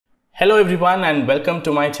Hello everyone and welcome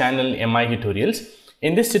to my channel MiTutorials.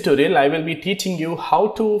 In this tutorial, I will be teaching you how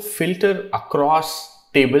to filter across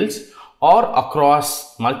tables or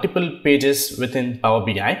across multiple pages within Power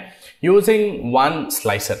BI using one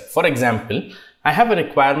slicer. For example, I have a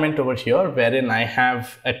requirement over here wherein I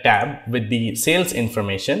have a tab with the sales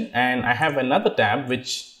information and I have another tab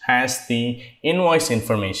which has the invoice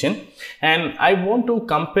information, and I want to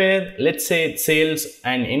compare, let's say, sales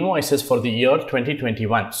and invoices for the year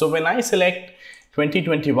 2021. So when I select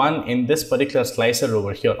 2021 in this particular slicer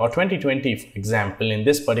over here, or 2020 for example in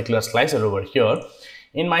this particular slicer over here,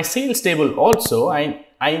 in my sales table also I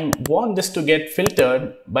want this to get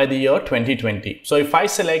filtered by the year 2020. So if I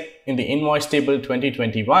select in the invoice table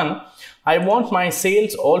 2021, I want my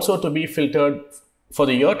sales also to be filtered for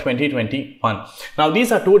the year 2021. Now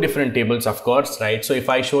these are two different tables, of course, right? So if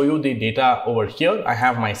I show you the data over here, I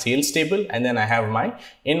have my sales table and then I have my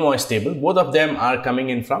invoice table. Both of them are coming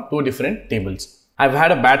in from two different tables. I've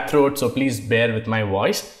had a bad throat, so please bear with my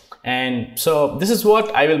voice. And so this is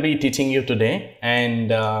what I will be teaching you today,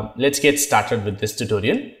 and let's get started with this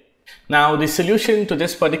tutorial. Now the solution to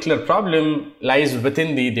this particular problem lies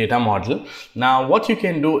within the data model. Now what you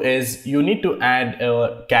can do is you need to add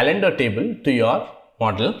a calendar table to your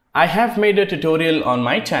model. I have made a tutorial on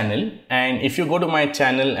my channel, and if you go to my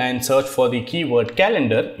channel and search for the keyword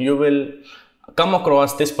calendar, you will come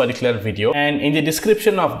across this particular video, and in the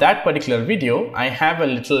description of that particular video I have a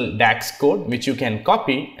little DAX code which you can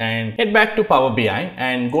copy and head back to Power BI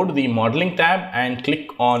and go to the modeling tab and click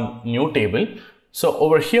on new table. So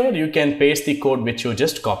over here you can paste the code which you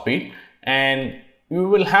just copied, and you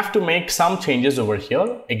will have to make some changes over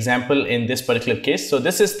here. Example in this particular case, so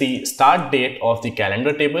this is the start date of the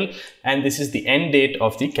calendar table and this is the end date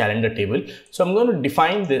of the calendar table. So I'm going to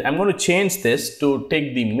define this, I'm going to change this to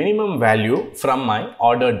take the minimum value from my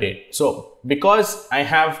order date. So because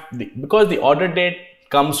the order date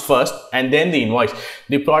comes first and then the invoice,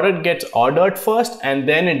 the product gets ordered first and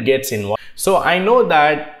then it gets invoiced. So I know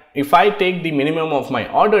that if I take the minimum of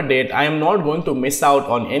my order date, I am not going to miss out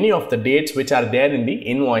on any of the dates which are there in the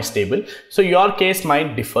invoice table. So your case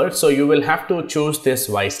might differ, so you will have to choose this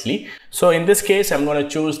wisely. So in this case, I'm going to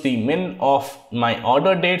choose the min of my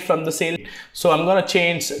order date from the sale. So I'm going to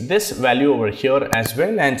change this value over here as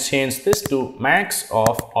well and change this to max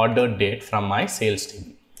of order date from my sales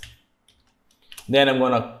table. Then I'm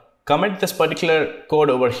going to commit this particular code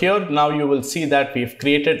over here. Now you will see that we've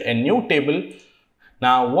created a new table.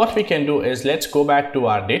 Now what we can do is let's go back to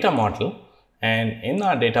our data model, and in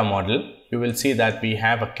our data model you will see that we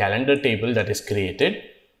have a calendar table that is created.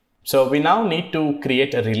 So we now need to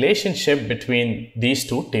create a relationship between these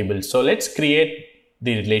two tables. So let's create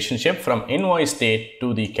the relationship from invoice date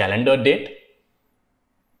to the calendar date.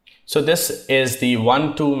 So this is the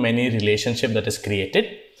one-to-many relationship that is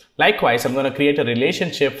created. Likewise, I'm going to create a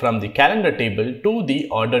relationship from the calendar table to the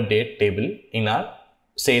order date table in our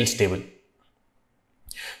sales table.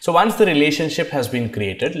 So once the relationship has been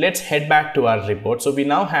created, let's head back to our report. So we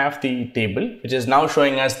now have the table which is now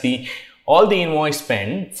showing us all the invoice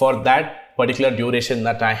spend for that particular duration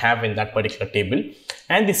that I have in that particular table,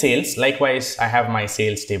 and the sales. Likewise, I have my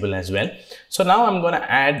sales table as well. So now I'm going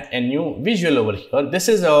to add a new visual over here. This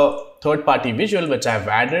is a third-party visual which I've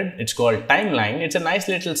added. It's called timeline. It's a nice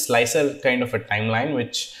little slicer kind of a timeline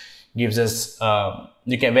which gives us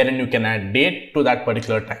wherein you can add date to that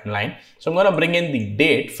particular timeline. So I'm going to bring in the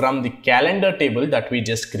date from the calendar table that we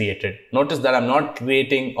just created. Notice that I'm not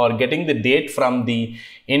creating or getting the date from the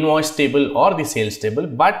invoice table or the sales table,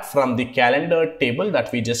 but from the calendar table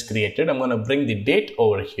that we just created. I'm going to bring the date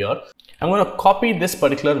over here. I'm going to copy this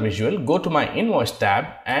particular visual, go to my invoice tab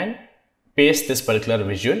and paste this particular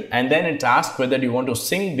visual, and then it asks whether you want to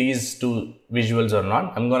sync these two visuals or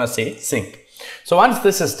not. I'm going to say sync. So once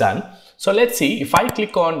this is done, so let's see, if I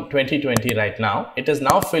click on 2020 right now, it is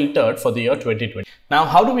now filtered for the year 2020. Now,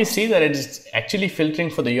 how do we see that it is actually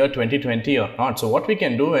filtering for the year 2020 or not? So what we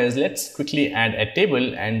can do is let's quickly add a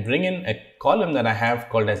table and bring in a column that I have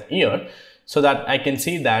called as year, so that I can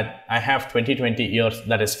see that I have 2020 years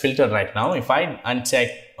that is filtered right now. If I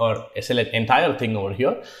uncheck or select entire thing over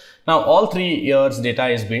here, now all 3 years data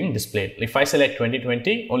is being displayed. If I select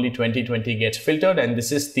 2020, only 2020 gets filtered, and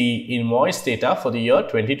this is the invoice data for the year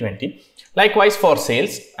 2020. Likewise for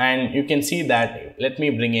sales, and you can see that, let me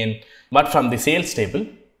bring in, but from the sales table.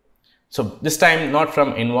 So this time not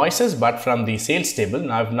from invoices but from the sales table.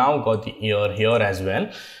 Now I've now got the year here as well.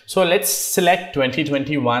 So let's select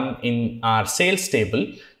 2021 in our sales table.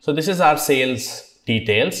 So this is our sales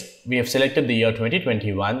details. We have selected the year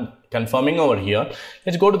 2021, confirming over here.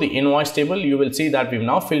 Let's go to the invoice table. You will see that we've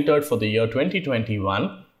now filtered for the year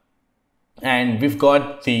 2021. and we've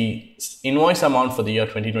got the invoice amount for the year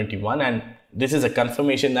 2021, and this is a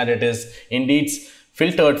confirmation that it is indeed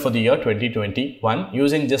filtered for the year 2021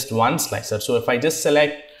 using just one slicer. So if I just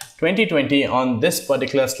select 2020 on this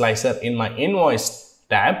particular slicer in my invoice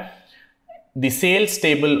tab, the sales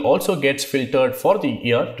table also gets filtered for the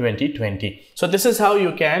year 2020. So this is how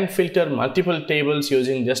you can filter multiple tables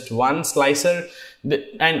using just one slicer.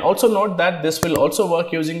 And also note that this will also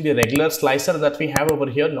work using the regular slicer that we have over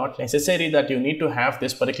here. Not necessary that you need to have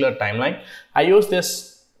this particular timeline. I use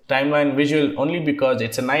this timeline visual only because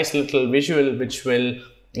it's a nice little visual which will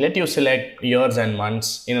let you select years and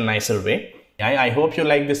months in a nicer way. I hope you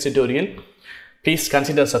like this tutorial. Please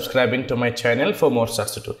consider subscribing to my channel for more such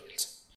tutorials.